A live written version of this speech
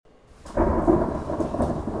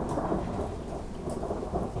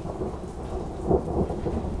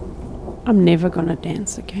I'm never gonna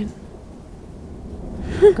dance again.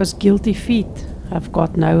 Because guilty feet have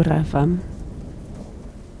got no rhythm.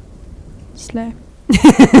 Slay.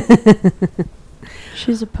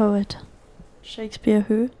 She's a poet. Shakespeare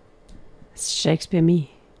who? Shakespeare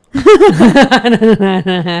me. I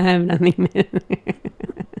have nothing.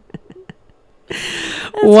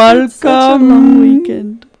 Welcome Such a long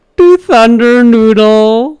weekend. to Thunder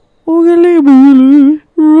Noodle.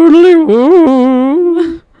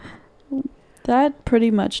 That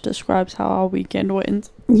pretty much describes how our weekend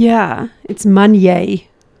went. Yeah, it's Monday.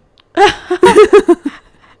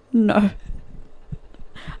 No.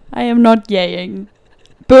 I am not yaying.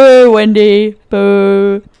 Boo, Wendy.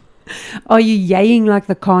 Boo. Are you yaying like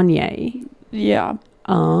the Kanye? Yeah.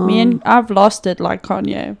 Oh. I've lost it like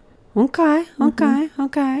Kanye.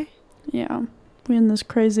 Okay. Yeah. We're in this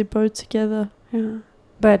crazy boat together. Yeah.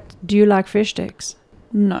 But do you like fish sticks?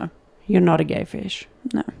 No. You're not a gay fish.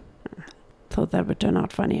 No. Thought that would turn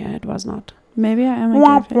out funnier. It was not. Maybe I am a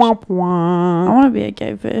gay fish. I want to be a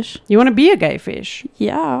gay fish. You want to be a gay fish?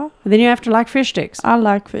 Yeah. Then you have to like fish sticks. I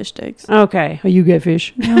like fish sticks. Okay. Are you gay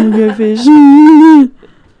fish? I'm a gay fish.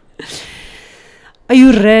 Are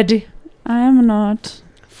you ready I am not.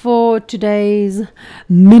 for today's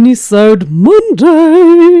Minisode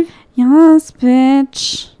Monday? Yes,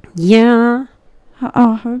 bitch. Yeah.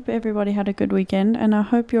 I hope everybody had a good weekend, and I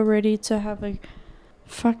hope you're ready to have a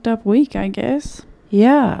fucked up week, I guess.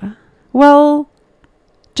 Yeah. Well,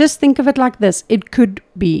 just think of it like this. It could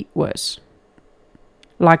be worse.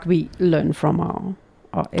 Like we learn from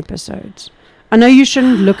our episodes. I know you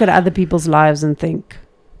shouldn't look at other people's lives and think,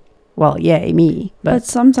 well, yay, me. But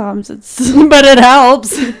sometimes it's... but it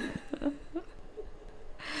helps.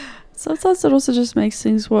 Sometimes it also just makes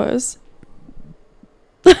things worse.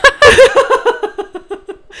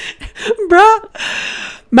 Bruh.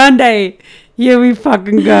 Monday. Here we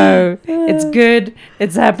fucking go. It's good.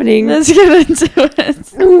 It's happening. Let's get into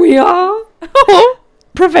it. We are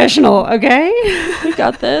professional, okay? We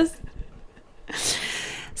got this.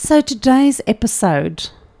 So today's episode,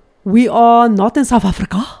 we are not in South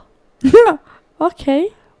Africa. Okay.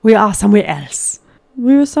 We are somewhere else.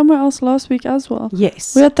 We were somewhere else last week as well.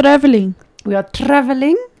 Yes. We are traveling. We are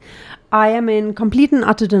traveling. I am in complete and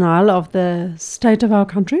utter denial of the state of our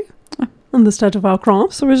country and the state of our crime.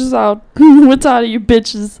 So we're just out. We're tired of you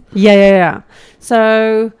bitches. Yeah.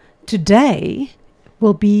 So today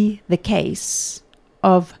will be the case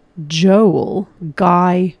of Joel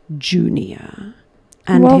Guy Jr.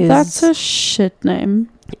 and well, his that's a shit name.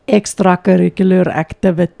 extracurricular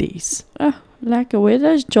activities Like, where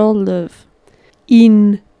does Joel live?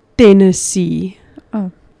 in Tennessee.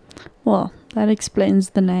 Well, that explains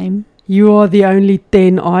the name. You are the only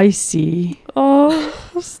 10 I see. Oh,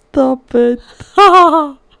 stop it.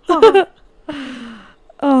 Oh,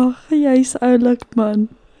 jy's oulik, man.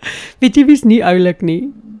 Weet jy wie's nie oulik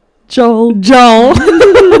nie? Joel.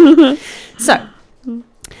 So,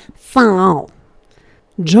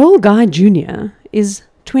 Joel Guy Jr. is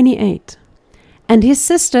 28, and his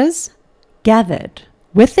sisters gathered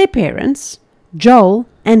with their parents, Joel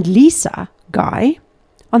and Lisa Guy,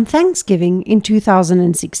 on Thanksgiving in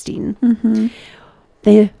 2016. Mm-hmm.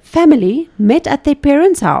 Their family met at their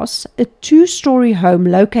parents' house, a 2-story home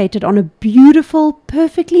located on a beautiful,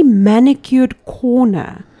 perfectly manicured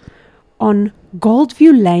corner on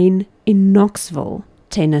Goldview Lane in Knoxville,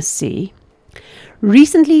 Tennessee.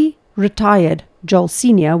 Recently retired Joel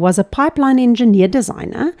Sr. was a pipeline engineer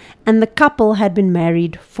designer, and the couple had been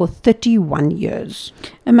married for 31 years.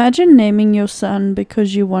 Imagine naming your son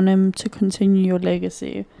because you want him to continue your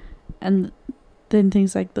legacy, and then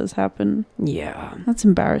things like this happen. Yeah. That's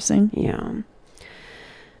embarrassing. Yeah.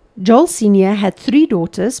 Joel Sr. had 3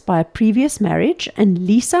 daughters by a previous marriage, and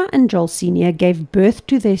Lisa and Joel Sr. gave birth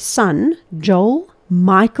to their son, Joel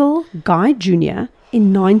Michael Guy Jr.,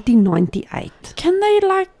 in 1998. Can they,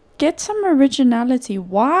 get some originality?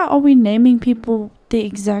 Why are we naming people the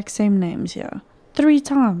exact same names here? 3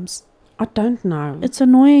 times. I don't know. It's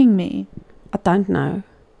annoying me. I don't know.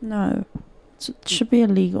 No. It should be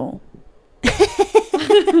illegal.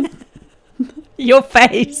 Your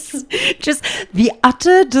face. Just the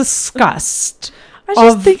utter disgust I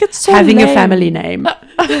just of think it's so having lame. a family name.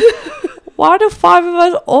 Why do 5 of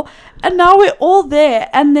us all... And now we're all there,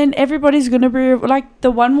 and then everybody's going to be... the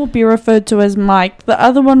one will be referred to as Mike. The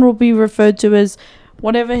other one will be referred to as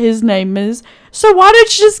whatever his name is. So why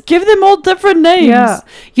don't you just give them all different names? Yeah.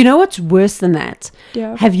 You know what's worse than that?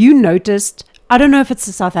 Yeah. Have you noticed... I don't know if it's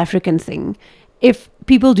a South African thing. If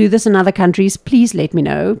people do this in other countries, please let me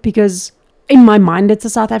know. Because in my mind, it's a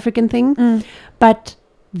South African thing. Mm. But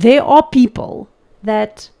there are people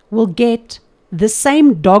that will get the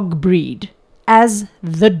same dog breed as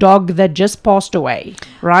the dog that just passed away,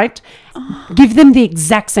 right? Give them the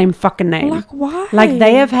exact same fucking name. Like, why? Like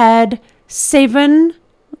they have had 7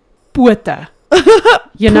 Pote.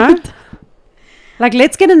 You know? Like,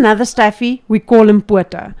 let's get another Staffy, we call him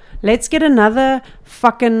Pote. Let's get another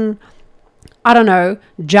fucking, I don't know,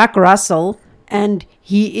 Jack Russell, and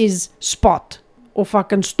he is Spot or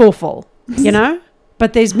fucking Stoffel, you know?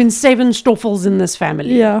 But there's been 7 Stoffels in this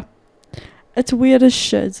family. Yeah. It's weird as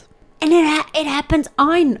shit. And it happens.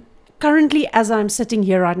 Currently, as I'm sitting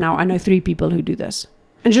here right now, I know 3 people who do this.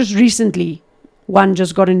 And just recently, one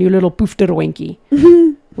just got a new little poofterwenkie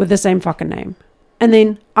with the same fucking name. And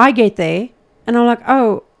then I get there, and I'm like,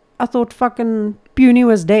 oh, I thought fucking Puny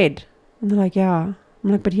was dead. And they're like, yeah.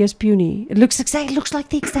 I'm like, but here's Puny. It looks like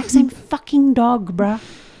the exact same fucking dog, bruh.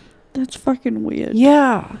 That's fucking weird.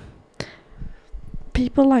 Yeah.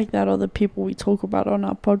 People like that are the people we talk about on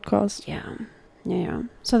our podcast. Yeah.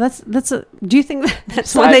 So that's a. Do you think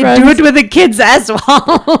that's Side why they roads. do it with the kids as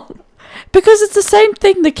well? Because it's the same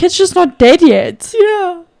thing. The kid's just not dead yet.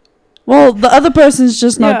 Yeah. Well, the other person's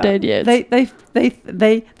just not dead yet. They're like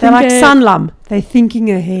Sanlam. They're thinking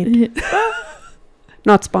ahead.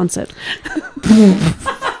 Not sponsored.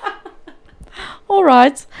 All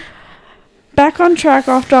right. Back on track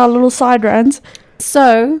after our little side rant.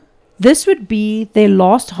 So this would be their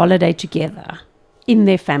last holiday together in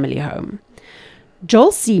their family home.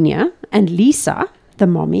 Joel Sr. and Lisa, the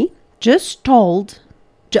mommy, just told.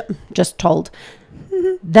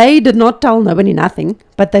 They did not tell nobody nothing,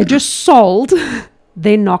 but they just sold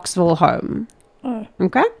their Knoxville home. Oh.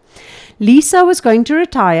 Okay? Lisa was going to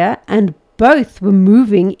retire, and both were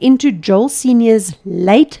moving into Joel Sr.'s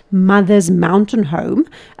late mother's mountain home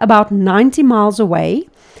about 90 miles away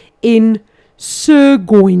in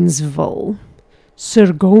Surgoinsville.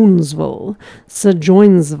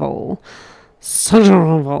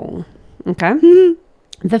 Okay?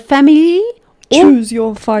 The family... Choose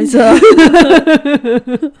your Pfizer.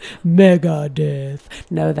 Megadeth.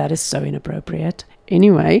 No, that is so inappropriate.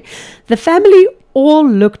 Anyway, the family all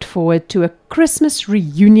looked forward to a Christmas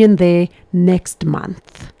reunion there next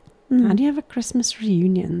month. How do you have a Christmas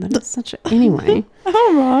reunion? That is such a... Anyway.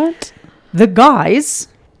 All right. The guys,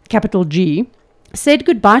 capital G, said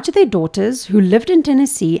goodbye to their daughters who lived in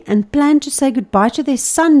Tennessee and planned to say goodbye to their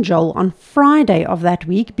son Joel on Friday of that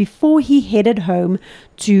week before he headed home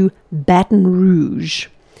to Baton Rouge.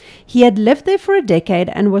 He had lived there for a decade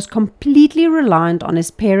and was completely reliant on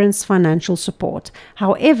his parents' financial support.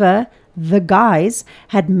 However, the guys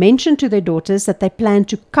had mentioned to their daughters that they planned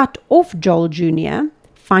to cut off Joel Jr.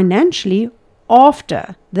 financially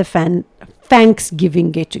after the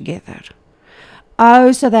Thanksgiving get-together.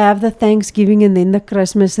 Oh, so they have the Thanksgiving and then the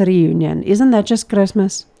Christmas reunion. Isn't that just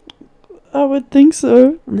Christmas? I would think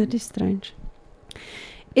so. That is strange.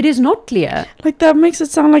 It is not clear. Like, that makes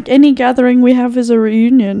it sound like any gathering we have is a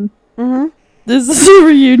reunion. Mm-hmm. This is a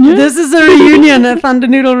reunion? This is a reunion, a Thunder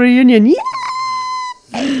Noodle reunion. Yeah!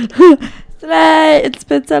 Slay, it's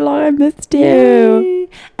been so long, I missed you. Yay.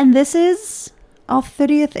 And this is our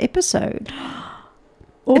 30th episode.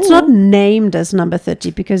 Ooh. It's not named as number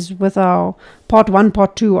 30 because with our part 1,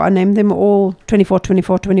 part 2, I named them all 24,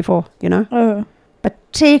 24, 24, you know? Oh. But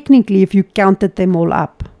technically, if you counted them all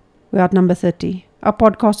up, we're at number 30. Our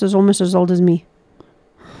podcast is almost as old as me.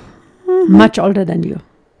 Mm-hmm. Much older than you.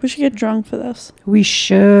 We should get drunk for this. We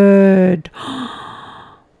should.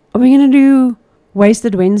 Are we going to do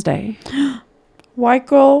Wasted Wednesday? White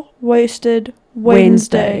Girl Wasted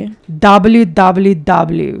Wednesday.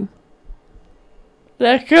 www.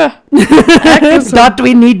 Lekker.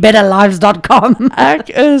 .weneedbetterlives.com. Ek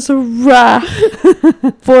is reg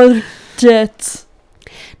for dit.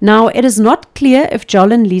 Now, it is not clear if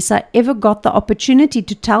Joel and Lisa ever got the opportunity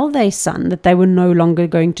to tell their son that they were no longer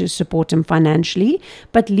going to support him financially,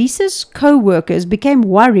 but Lisa's co-workers became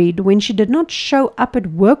worried when she did not show up at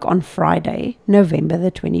work on Friday, November the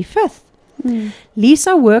 25th.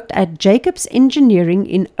 Lisa worked at Jacobs Engineering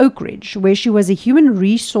in Oak Ridge, where she was a human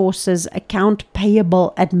resources account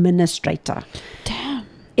payable administrator. Damn.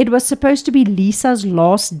 It was supposed to be Lisa's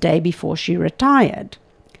last day before she retired.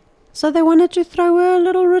 So they wanted to throw her a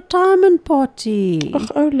little retirement party.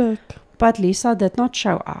 Oh, look. But Lisa did not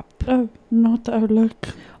show up. Oh, not oh,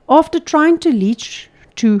 look. After trying to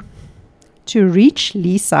reach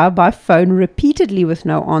Lisa by phone repeatedly with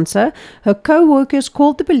no answer, her co-workers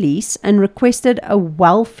called the police and requested a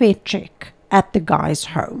welfare check at the guy's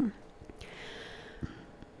home.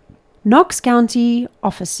 Knox County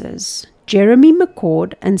officers Jeremy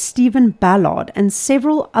McCord and Stephen Ballard and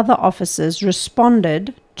several other officers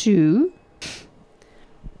responded to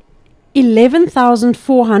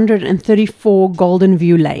 11,434 Golden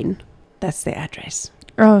View Lane. That's their address.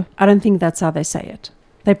 Oh. I don't think that's how they say it.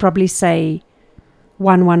 They probably say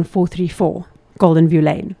 11434 Golden View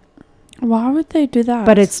Lane. Why would they do that?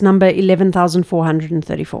 But it's number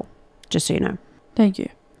 11,434, just so you know. Thank you.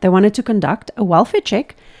 They wanted to conduct a welfare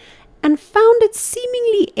check and found it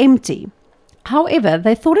seemingly empty. However,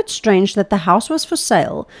 they thought it strange that the house was for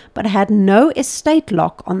sale but had no estate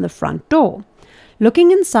lock on the front door.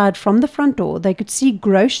 Looking inside from the front door, they could see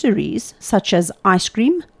groceries such as ice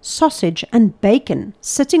cream, sausage, and bacon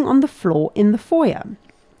sitting on the floor in the foyer.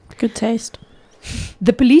 Good taste.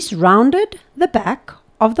 The police rounded the back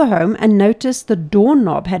of the home and noticed the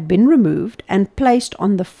doorknob had been removed and placed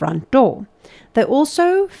on the front door. They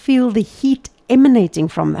also feel the heat emanating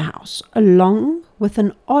from the house, along with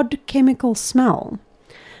an odd chemical smell.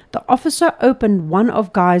 The officer opened one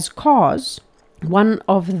of the guy's cars.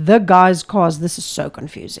 This is so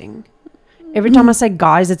confusing. Every time I say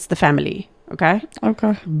guys, it's the family. Okay?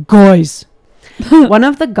 Okay. Guys. One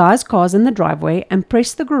of the guy's cars in the driveway and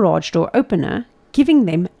pressed the garage door opener, giving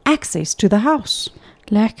them access to the house.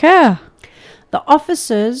 Lekker. The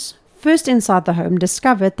officers, first inside the home,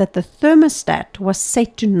 discovered that the thermostat was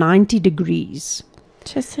set to 90 degrees.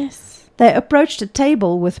 Jesus. They approached a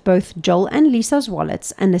table with both Joel and Lisa's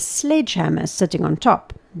wallets and a sledgehammer sitting on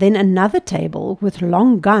top. Then another table with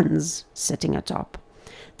long guns sitting atop.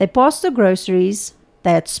 They passed the groceries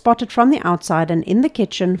they had spotted from the outside and in the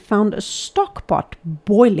kitchen found a stock pot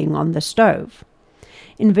boiling on the stove.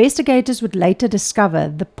 Investigators would later discover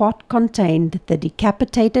the pot contained the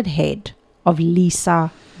decapitated head of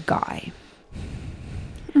Lisa Guy.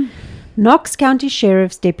 Knox County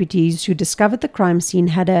Sheriff's deputies who discovered the crime scene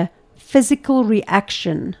had a physical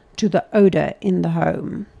reaction to the odor in the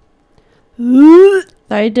home.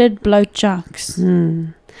 They did blow chunks.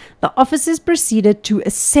 The officers proceeded to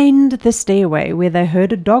ascend the stairway where they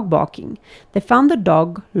heard a dog barking. They found the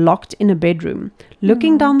dog locked in a bedroom.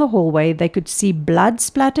 Looking down the hallway, they could see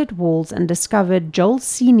blood-splattered walls and discovered Joel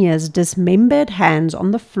Sr.'s dismembered hands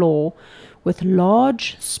on the floor with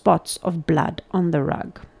large spots of blood on the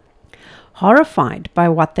rug. Horrified by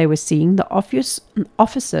what they were seeing, the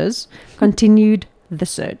officers continued the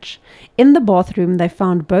search. In the bathroom, they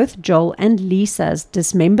found both Joel and Lisa's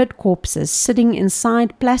dismembered corpses sitting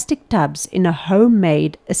inside plastic tubs in a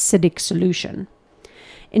homemade acidic solution.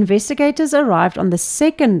 Investigators arrived on the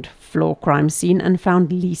second floor crime scene and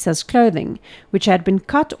found Lisa's clothing, which had been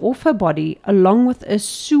cut off her body, along with a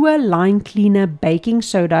sewer line cleaner, baking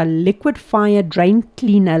soda, liquid fire drain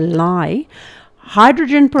cleaner lye,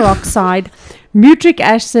 hydrogen peroxide, mutric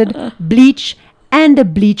acid, bleach, and a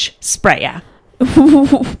bleach sprayer.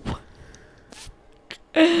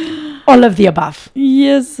 All of the above.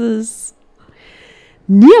 Yes.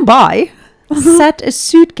 Nearby sat a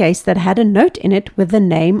suitcase that had a note in it with the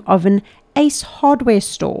name of an Ace hardware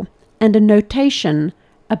store and a notation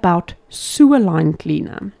about sewer line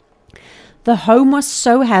cleaner. The home was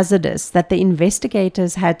so hazardous that the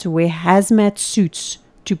investigators had to wear hazmat suits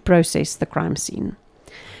to process the crime scene.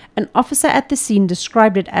 An officer at the scene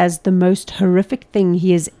described it as the most horrific thing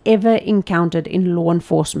he has ever encountered in law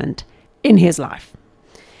enforcement in his life.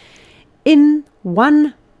 In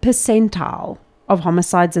 1 percentile of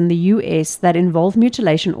homicides in the US that involve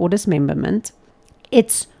mutilation or dismemberment,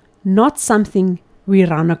 it's not something we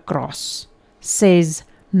run across, says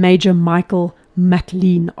Major Michael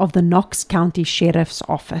McLean of the Knox County Sheriff's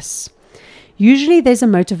Office. Usually there's a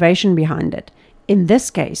motivation behind it. In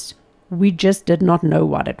this case, we just did not know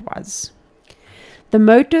what it was. The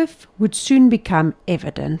motive would soon become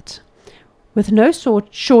evident. With no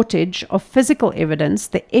shortage of physical evidence,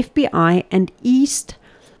 the FBI and East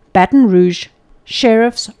Baton Rouge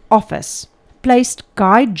Sheriff's Office placed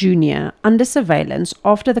Guy Jr. under surveillance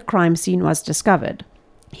after the crime scene was discovered.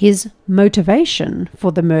 His motivation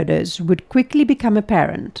for the murders would quickly become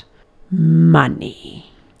apparent.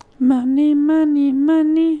 Money. Money, money,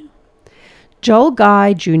 money. Joel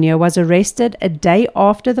Guy Jr. was arrested a day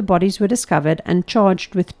after the bodies were discovered and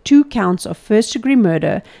charged with 2 counts of first-degree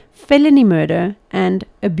murder, felony murder, and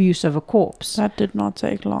abuse of a corpse. That did not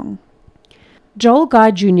take long. Joel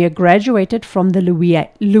Guy Jr. graduated from the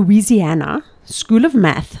Louisiana School of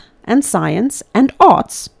Math and Science and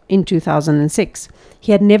Arts in 2006.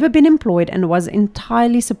 He had never been employed and was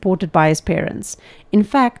entirely supported by his parents. In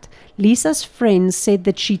fact, Lisa's friends said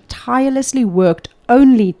that she tirelessly worked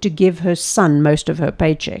only to give her son most of her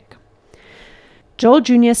paycheck. Joel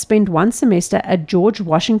Jr. spent 1 semester at George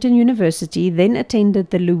Washington University, then attended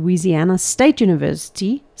the Louisiana State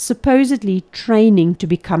University, supposedly training to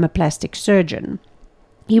become a plastic surgeon.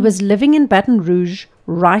 He was living in Baton Rouge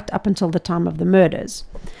right up until the time of the murders.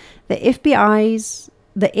 The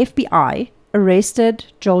FBI arrested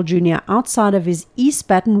Joel Jr. outside of his East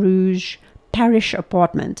Baton Rouge parish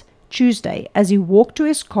apartment Tuesday as he walked to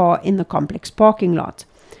his car in the complex parking lot.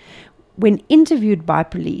 When interviewed by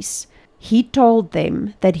police, he told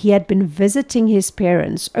them that he had been visiting his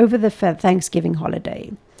parents over the Thanksgiving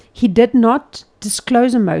holiday. He did not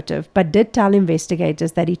disclose a motive, but did tell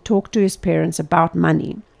investigators that he talked to his parents about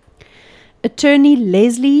money. Attorney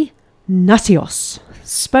Leslie Nasios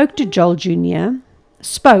spoke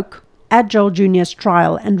at Joel Jr.'s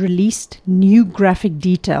trial and released new graphic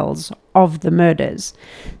details of the murders.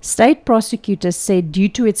 State prosecutors said due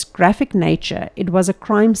to its graphic nature, it was a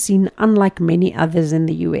crime scene unlike many others in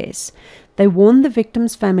the U.S. They warned the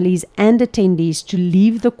victims' families and attendees to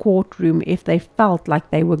leave the courtroom if they felt like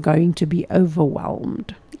they were going to be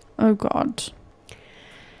overwhelmed. Oh, God.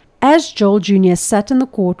 As Joel Jr. sat in the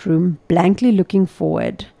courtroom, blankly looking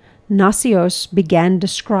forward, Nasios began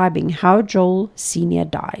describing how Joel Sr.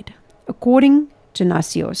 died. According to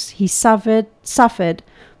Nasios, he suffered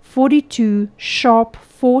 42 sharp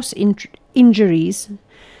force injuries,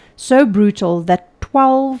 so brutal that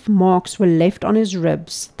 12 marks were left on his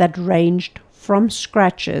ribs that ranged from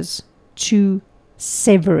scratches to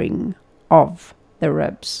severing of the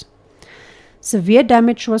ribs. Severe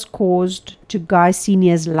damage was caused to Guy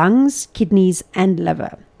Sr.'s lungs, kidneys, and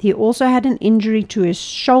liver. He also had an injury to his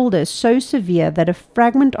shoulder so severe that a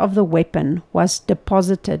fragment of the weapon was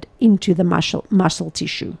deposited into the muscle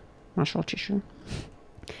tissue.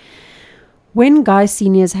 When Guy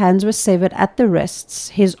Sr.'s hands were severed at the wrists,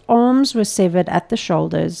 his arms were severed at the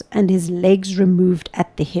shoulders, and his legs removed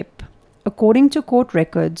at the hip. According to court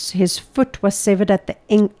records, his foot was severed at the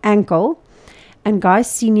ankle, and Guy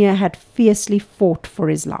Sr. had fiercely fought for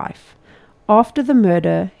his life. After the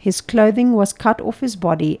murder, his clothing was cut off his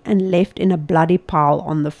body and left in a bloody pile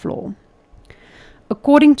on the floor.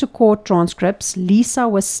 According to court transcripts, Lisa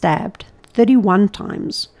was stabbed 31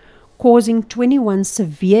 times, causing 21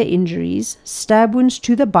 severe injuries, stab wounds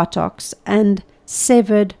to the buttocks, and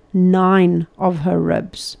severed 9 of her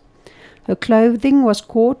ribs. Her clothing was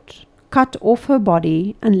cut off her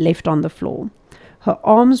body and left on the floor. Her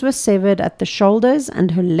arms were severed at the shoulders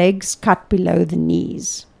and her legs cut below the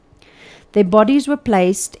knees. Their bodies were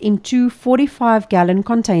placed in 2 45-gallon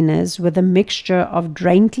containers with a mixture of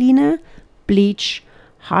drain cleaner, bleach,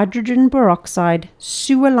 hydrogen peroxide,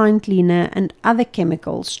 sewer line cleaner, and other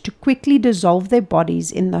chemicals to quickly dissolve their bodies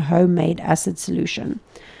in the homemade acid solution.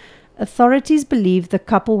 Authorities believe the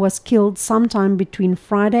couple was killed sometime between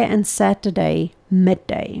Friday and Saturday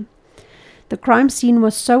midday. The crime scene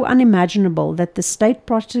was so unimaginable that the state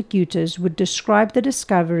prosecutors would describe the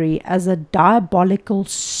discovery as a diabolical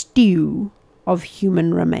stew of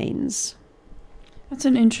human remains. That's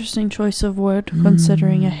an interesting choice of word,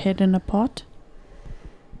 considering a head in a pot.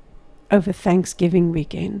 Over Thanksgiving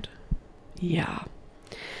weekend. Yeah.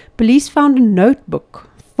 Police found a notebook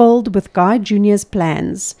filled with Guy Jr.'s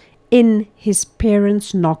plans in his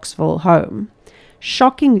parents' Knoxville home.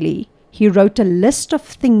 Shockingly, he wrote a list of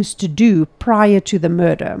things to do prior to the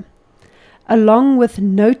murder, along with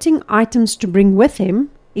noting items to bring with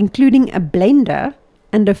him, including a blender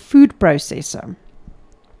and a food processor.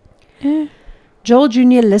 Joel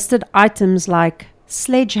Jr. listed items like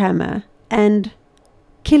sledgehammer and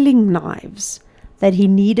killing knives that he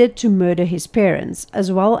needed to murder his parents,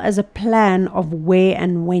 as well as a plan of where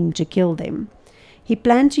and when to kill them. He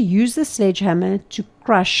planned to use the sledgehammer to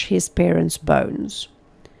crush his parents' bones.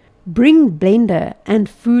 Bring blender and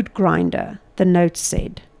food grinder, the note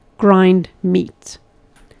said. Grind meat.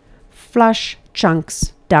 Flush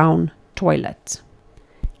chunks down toilet.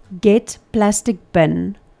 Get plastic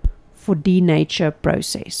bin for denature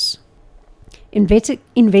process.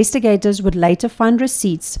 Investigators would later find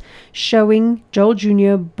receipts showing Joel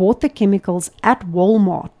Jr. bought the chemicals at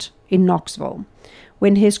Walmart in Knoxville.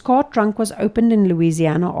 When his car trunk was opened in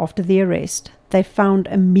Louisiana after the arrest, they found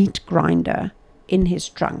a meat grinder in his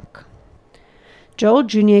trunk. Joel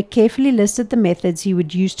Jr. carefully listed the methods he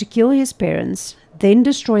would use to kill his parents, then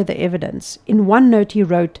destroy the evidence. In one note he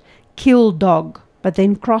wrote, "Kill dog," but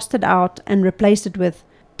then crossed it out and replaced it with,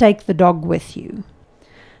 "Take the dog with you."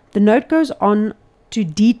 The note goes on to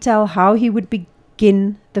detail how he would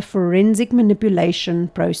begin the forensic manipulation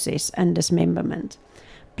process and dismemberment.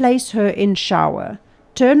 Place her in shower.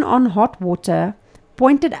 Turn on hot water,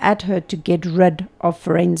 pointed at her to get rid of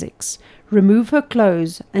forensics. Remove her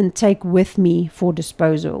clothes and take with me for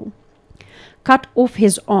disposal. Cut off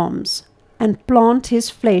his arms and plant his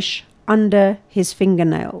flesh under his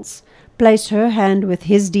fingernails. Place her hand with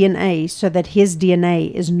his DNA so that his DNA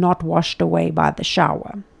is not washed away by the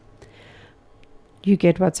shower. You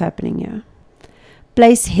get what's happening here.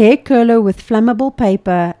 Place hair curler with flammable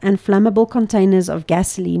paper and flammable containers of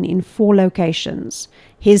gasoline in 4 locations.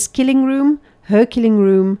 His killing room, her killing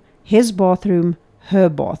room, his bathroom, her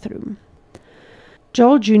bathroom.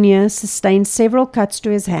 Joel Jr. sustained several cuts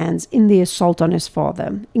to his hands in the assault on his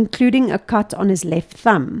father, including a cut on his left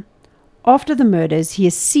thumb. After the murders, he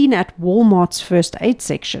is seen at Walmart's first aid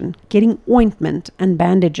section, getting ointment and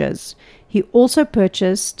bandages. He also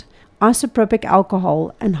purchased isopropyl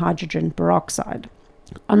alcohol and hydrogen peroxide.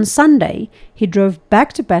 On Sunday, he drove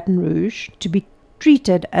back to Baton Rouge to be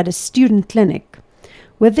treated at a student clinic,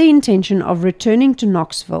 with the intention of returning to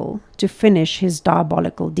Knoxville to finish his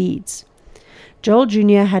diabolical deeds. Joel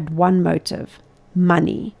Jr. had one motive: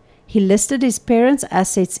 money. He listed his parents'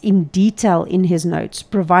 assets in detail in his notes,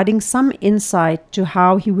 providing some insight to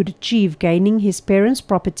how he would achieve gaining his parents'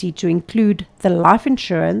 property to include the life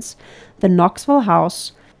insurance, the Knoxville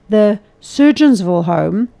house, the Surgeonsville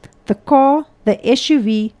home, the car, the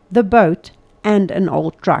SUV, the boat, and an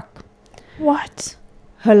old truck. What?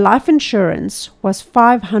 Her life insurance was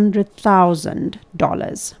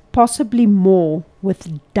 $500,000, possibly more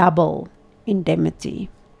with double indemnity.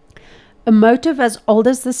 A motive as old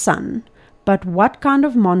as the sun, but what kind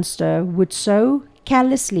of monster would so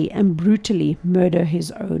callously and brutally murder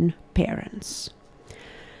his own parents?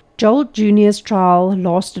 Joel Jr.'s trial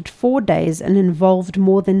lasted 4 days and involved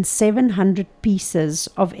more than 700 pieces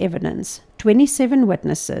of evidence, 27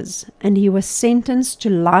 witnesses, and he was sentenced to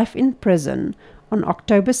life in prison on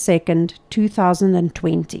October 2nd,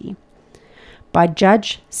 2020, by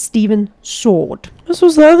Judge Stephen Sword. This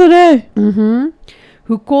was the other day.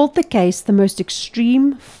 Who called the case the most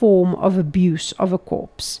extreme form of abuse of a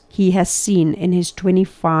corpse he has seen in his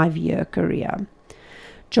 25-year career.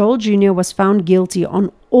 Joel Jr. was found guilty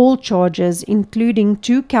on all charges, including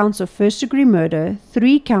 2 counts of first-degree murder,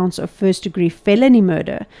 3 counts of first-degree felony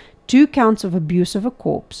murder, 2 counts of abuse of a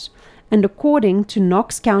corpse, and according to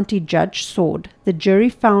Knox County Judge Sword, the jury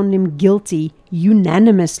found him guilty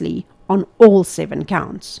unanimously on all 7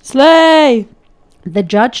 counts. Slay! The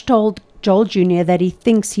judge told Joel Jr. that he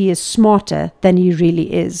thinks he is smarter than he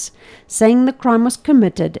really is, saying the crime was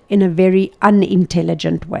committed in a very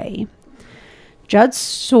unintelligent way. Judge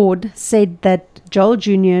Sword said that Joel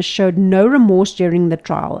Jr. showed no remorse during the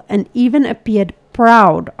trial and even appeared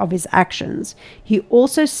proud of his actions. He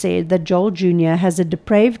also said that Joel Jr. has a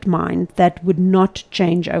depraved mind that would not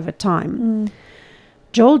change over time.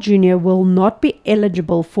 Joel Jr. will not be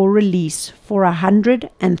eligible for release for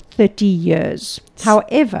 130 years.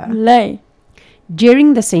 However,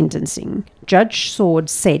 during the sentencing, Judge Sword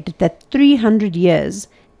said that 300 years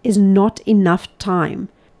is not enough time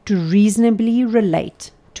to reasonably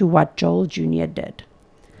relate to what Joel Jr. did.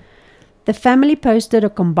 The family posted a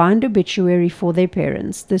combined obituary for their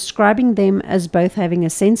parents, describing them as both having a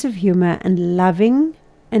sense of humor and loving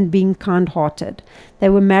and being kind-hearted. They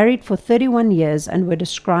were married for 31 years and were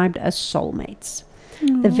described as soulmates.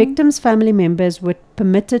 The victims' family members were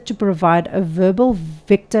permitted to provide a verbal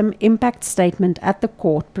victim impact statement at the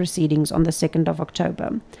court proceedings on the 2nd of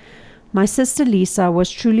October. My sister Lisa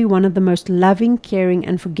was truly one of the most loving, caring,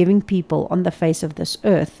 and forgiving people on the face of this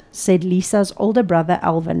earth, said Lisa's older brother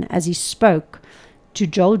Alvin as he spoke to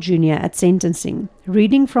Joel Jr. at sentencing.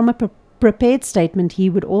 Reading from a prepared statement, he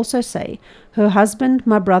would also say, her husband,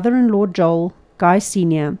 my brother-in-law Joel, Guy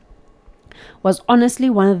Sr., was honestly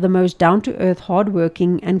one of the most down-to-earth,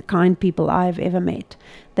 hard-working, and kind people I have ever met.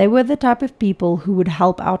 They were the type of people who would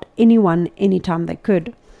help out anyone anytime they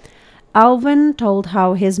could. Alvin told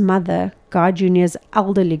how his mother, Guy Jr.'s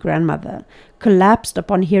elderly grandmother, collapsed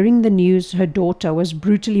upon hearing the news her daughter was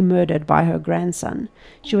brutally murdered by her grandson.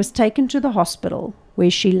 She was taken to the hospital,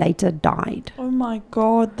 where she later died. Oh my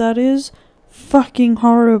God, that is fucking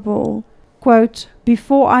horrible. Quote,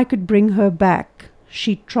 before I could bring her back,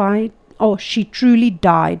 she truly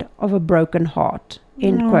died of a broken heart,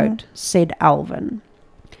 end quote, said Alvin.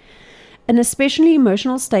 An especially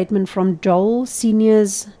emotional statement from Joel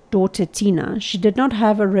Sr.'s daughter Tina. She did not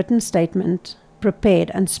have a written statement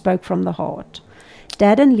prepared and spoke from the heart.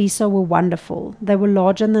 Dad and Lisa were wonderful. They were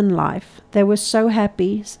larger than life. They were so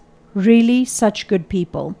happy, really such good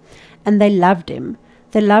people. And they loved him.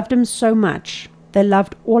 They loved him so much. They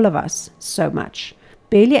loved all of us so much.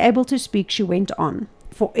 Barely able to speak, she went on.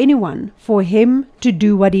 For him to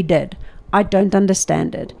do what he did, I don't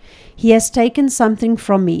understand it. He has taken something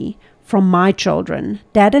from me, from my children,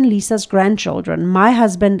 Dad and Lisa's grandchildren, my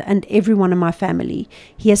husband, and everyone in my family.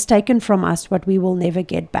 He has taken from us what we will never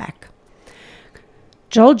get back.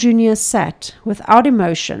 Joel Jr. sat without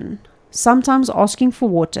emotion, sometimes asking for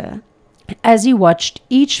water, as he watched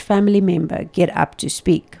each family member get up to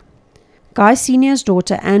speak. Guy Sr.'s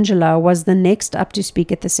daughter Angela was the next up to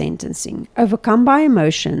speak at the sentencing. Overcome by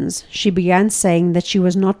emotions, she began saying that she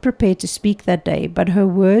was not prepared to speak that day, but her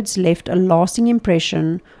words left a lasting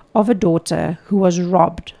impression of a daughter who was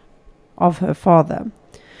robbed of her father.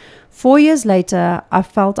 4 years later, I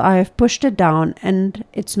felt I have pushed it down and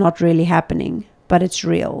it's not really happening, but it's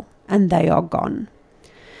real, and they are gone.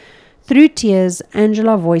 Through tears,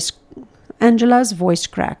 Angela's voice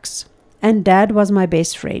cracks. And Dad was my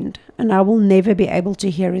best friend, and I will never be able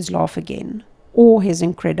to hear his laugh again, or his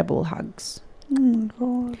incredible hugs. Oh,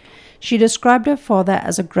 God. She described her father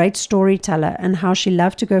as a great storyteller and how she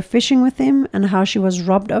loved to go fishing with him and how she was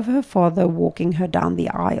robbed of her father walking her down the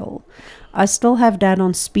aisle. I still have Dad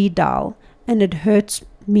on speed dial, and it hurts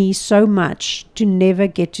me so much to never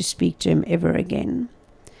get to speak to him ever again.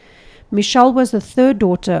 Michelle was the third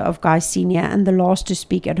daughter of Guy Sr. and the last to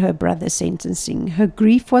speak at her brother's sentencing. Her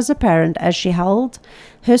grief was apparent as she held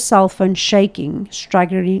her cell phone shaking,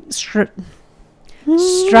 struggling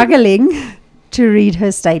to read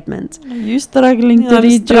her statement. Are you struggling to I'm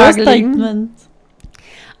read your struggling. statement?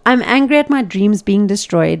 I'm angry at my dreams being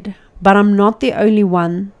destroyed, but I'm not the only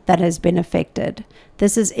one that has been affected.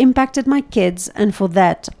 This has impacted my kids, and for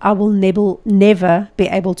that, I will never be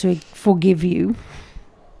able to forgive you.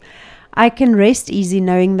 I can rest easy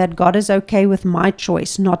knowing that God is okay with my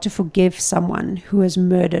choice not to forgive someone who has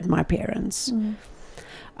murdered my parents.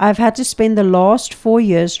 I've had to spend the last 4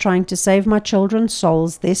 years trying to save my children's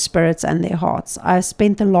souls, their spirits, and their hearts. I have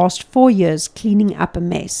spent the last 4 years cleaning up a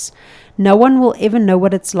mess. No one will ever know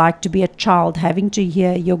what it's like to be a child having to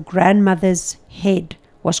hear your grandmother's head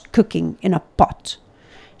was cooking in a pot.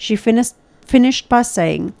 She finished by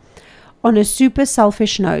saying, on a super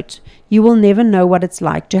selfish note, you will never know what it's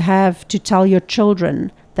like to have to tell your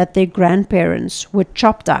children that their grandparents were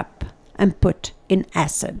chopped up and put in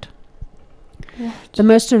acid. What? The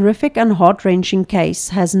most horrific and heart-wrenching case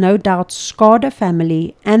has no doubt scarred a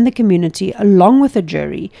family and the community, along with a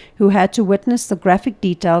jury who had to witness the graphic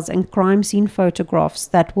details and crime scene photographs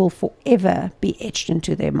that will forever be etched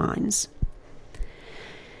into their minds.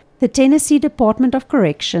 The Tennessee Department of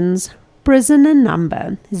Corrections, prisoner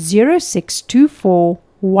number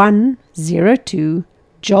 0624102,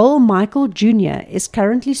 Joel Michael Jr. is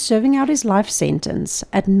currently serving out his life sentence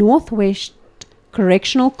at Northwest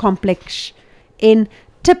Correctional Complex in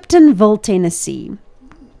Tiptonville, Tennessee.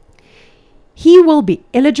 He will be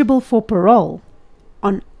eligible for parole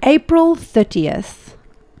on April 30th,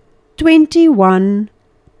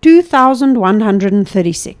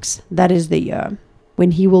 2136. That is the year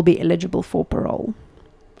when he will be eligible for parole.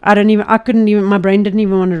 My brain didn't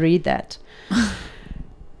even want to read that.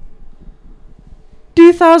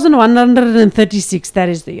 2136, that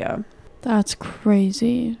is the year. That's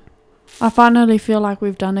crazy. I finally feel like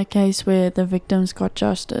we've done a case where the victims got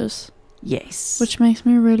justice. Yes. Which makes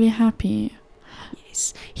me really happy.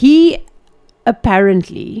 Yes. He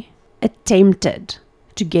apparently attempted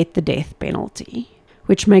to get the death penalty,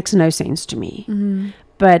 which makes no sense to me.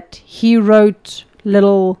 But he wrote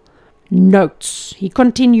little notes. He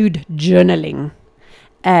continued journaling,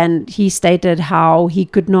 and he stated how he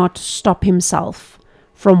could not stop himself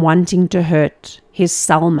from wanting to hurt his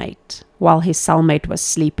cellmate while his cellmate was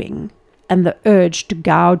sleeping, and the urge to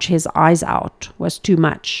gouge his eyes out was too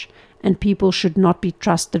much, and people should not be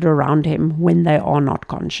trusted around him when they are not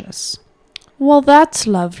conscious. Well, that's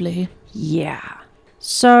lovely. Yeah.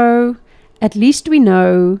 So at least we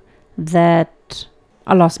know that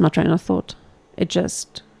I lost my train of thought. It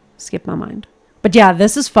just skipped my mind. But yeah,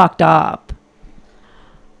 this is fucked up.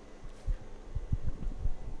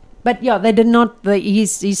 But yeah, they did not.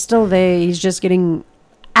 He's still there. He's just getting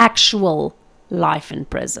actual life in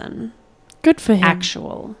prison. Good for him.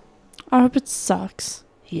 Actual. I hope it sucks.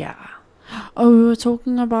 Yeah. Oh, we were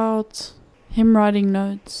talking about him writing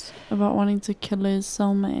notes about wanting to kill his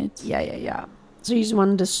cellmate. Yeah. So he's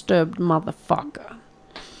one disturbed motherfucker.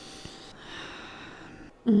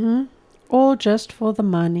 All just for the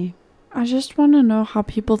money. I just want to know how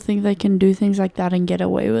people think they can do things like that and get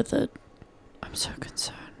away with it. I'm so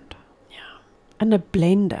concerned. Yeah. And a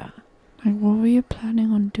blender. Like, what were you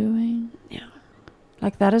planning on doing? Yeah.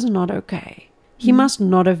 Like, that is not okay. He must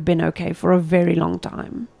not have been okay for a very long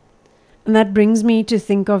time. And that brings me to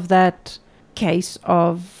think of that case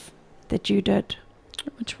of that you did.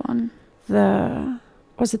 Which one?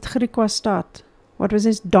 Was it Griquastad? What was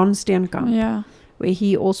his? Don Steenkamp. Yeah. Where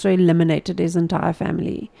he also eliminated his entire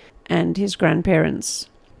family, and his grandparents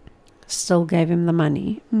still gave him the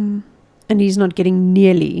money. And he's not getting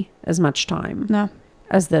nearly as much time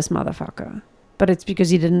as this motherfucker. But it's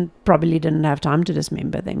because he probably didn't have time to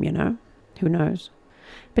dismember them, you know? Who knows?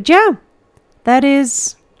 But yeah, that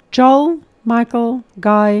is Joel Michael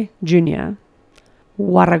Guy Jr.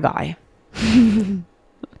 What a guy.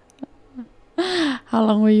 How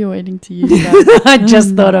long were you waiting to use that? I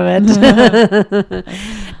just thought of it.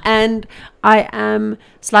 And I am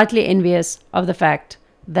slightly envious of the fact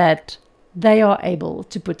that they are able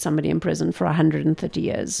to put somebody in prison for 130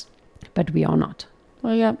 years, but we are not.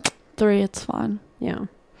 Well, yeah, 3, it's fine. Yeah.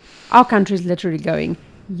 Our country is literally going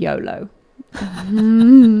YOLO.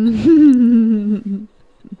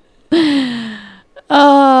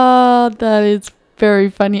 Oh, that is very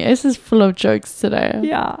funny. Ace is full of jokes today.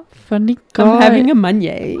 Yeah. Funny guy. I'm having a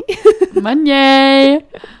money. Money.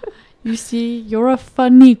 You see, you're a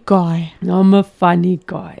funny guy. I'm a funny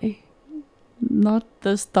guy. Not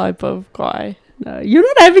this type of guy. No, you're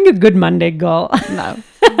not having a good Monday, girl. No.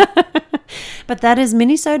 But that is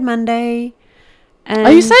Minisode Monday. And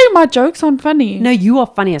Are you saying my jokes aren't funny? no, you are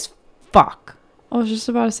funny as fuck. I was just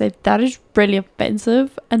about to say, that is really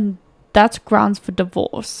offensive, and that's grounds for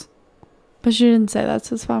divorce. But you didn't say that,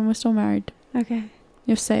 so it's fine. We're still married. Okay.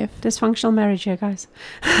 You're safe. Dysfunctional marriage here, guys.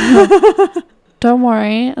 Don't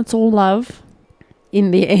worry. It's all love.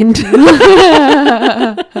 In the end.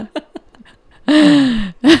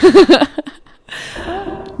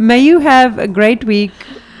 May you have a great week.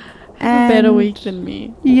 Have a better week than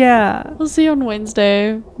me. Yeah. We'll see you on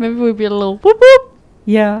Wednesday. Maybe we'll be a little whoop whoop.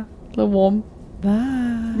 Yeah. A little warm.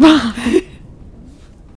 Bye. Bye.